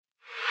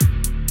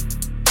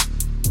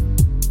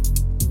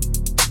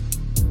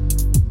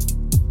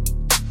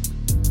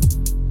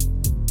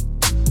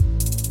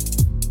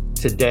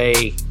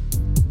today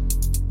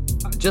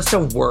just a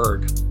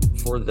word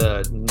for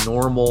the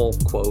normal,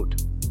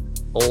 quote,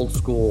 old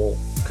school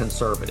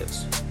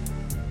conservatives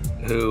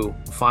who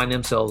find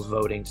themselves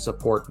voting to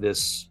support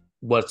this,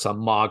 what's a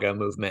MAGA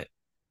movement.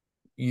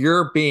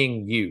 You're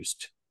being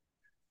used.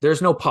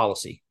 There's no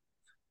policy.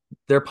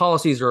 Their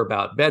policies are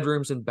about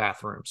bedrooms and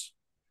bathrooms.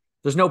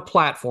 There's no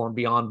platform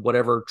beyond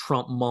whatever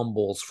Trump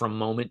mumbles from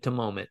moment to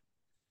moment.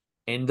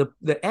 And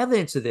the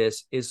evidence of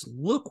this is,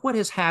 look what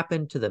has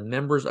happened to the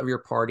members of your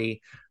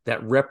party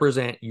that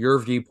represent your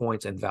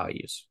viewpoints and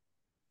values.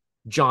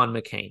 John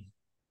McCain,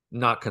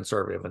 not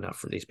conservative enough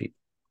for these people.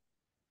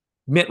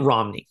 Mitt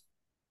Romney,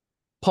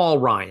 Paul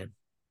Ryan,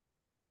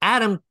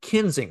 Adam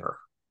Kinzinger,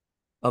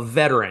 a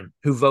veteran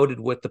who voted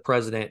with the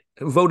president,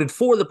 who voted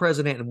for the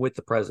president and with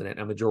the president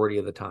a majority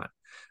of the time.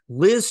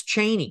 Liz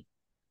Cheney,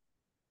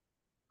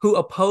 who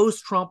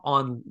opposed Trump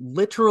on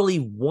literally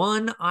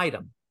one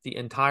item the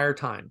entire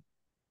time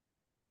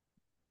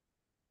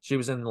she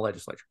was in the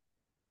legislature.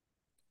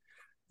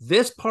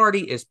 This party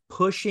is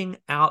pushing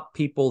out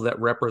people that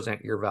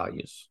represent your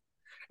values,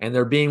 and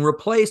they're being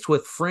replaced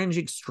with fringe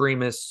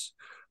extremists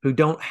who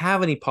don't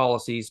have any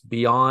policies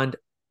beyond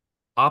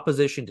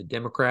opposition to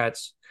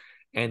Democrats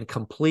and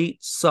complete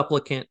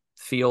supplicant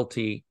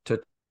fealty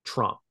to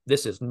Trump.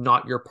 This is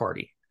not your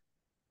party.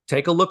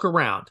 Take a look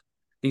around.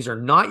 These are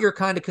not your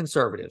kind of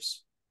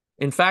conservatives.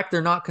 In fact,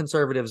 they're not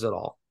conservatives at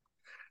all.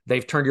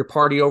 They've turned your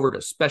party over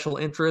to special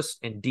interests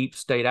and deep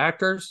state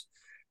actors.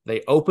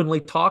 They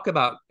openly talk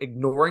about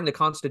ignoring the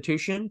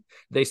Constitution.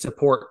 They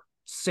support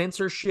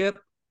censorship,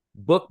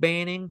 book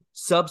banning,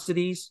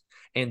 subsidies,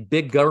 and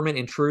big government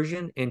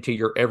intrusion into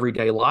your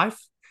everyday life.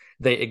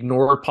 They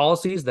ignore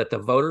policies that the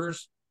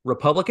voters,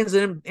 Republicans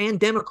and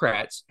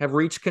Democrats, have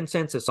reached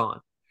consensus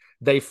on.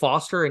 They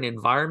foster an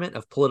environment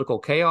of political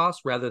chaos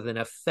rather than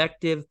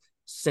effective,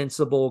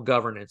 sensible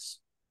governance.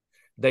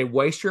 They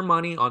waste your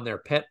money on their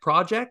pet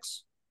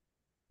projects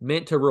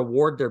meant to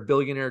reward their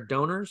billionaire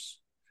donors.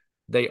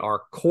 They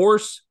are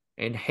coarse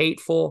and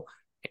hateful,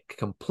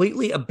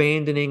 completely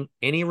abandoning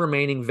any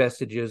remaining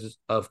vestiges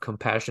of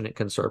compassionate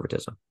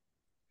conservatism.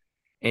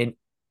 And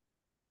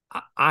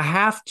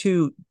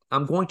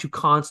I'm going to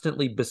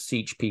constantly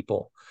beseech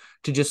people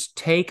to just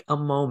take a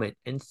moment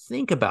and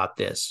think about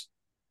this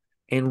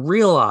and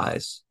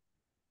realize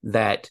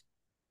that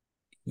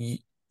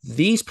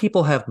these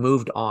people have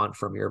moved on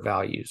from your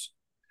values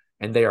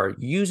and they are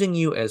using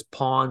you as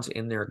pawns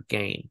in their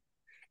game.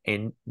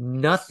 And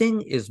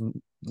nothing is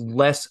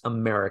less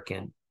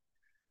American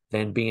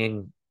than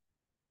being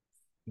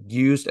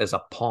used as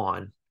a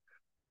pawn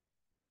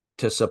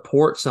to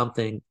support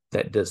something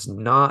that does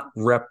not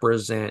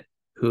represent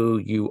who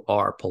you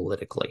are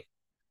politically.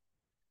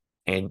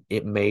 And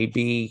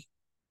it's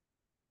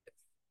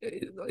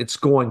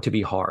going to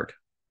be hard.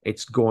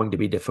 It's going to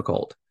be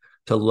difficult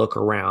to look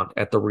around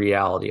at the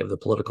reality of the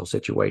political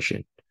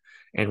situation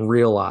and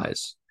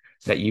realize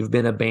that you've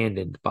been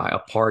abandoned by a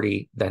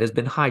party that has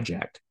been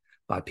hijacked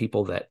by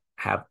people that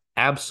have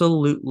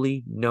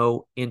absolutely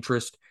no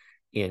interest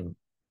in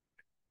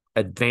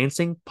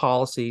advancing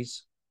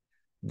policies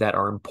that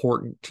are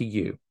important to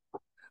you.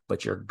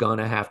 But you're going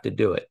to have to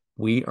do it.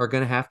 We are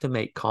going to have to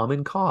make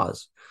common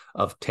cause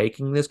of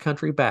taking this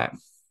country back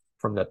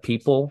from the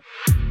people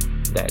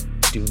that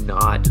do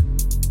not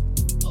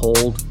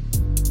hold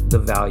the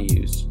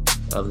values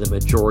of the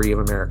majority of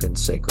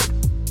Americans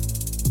sacred.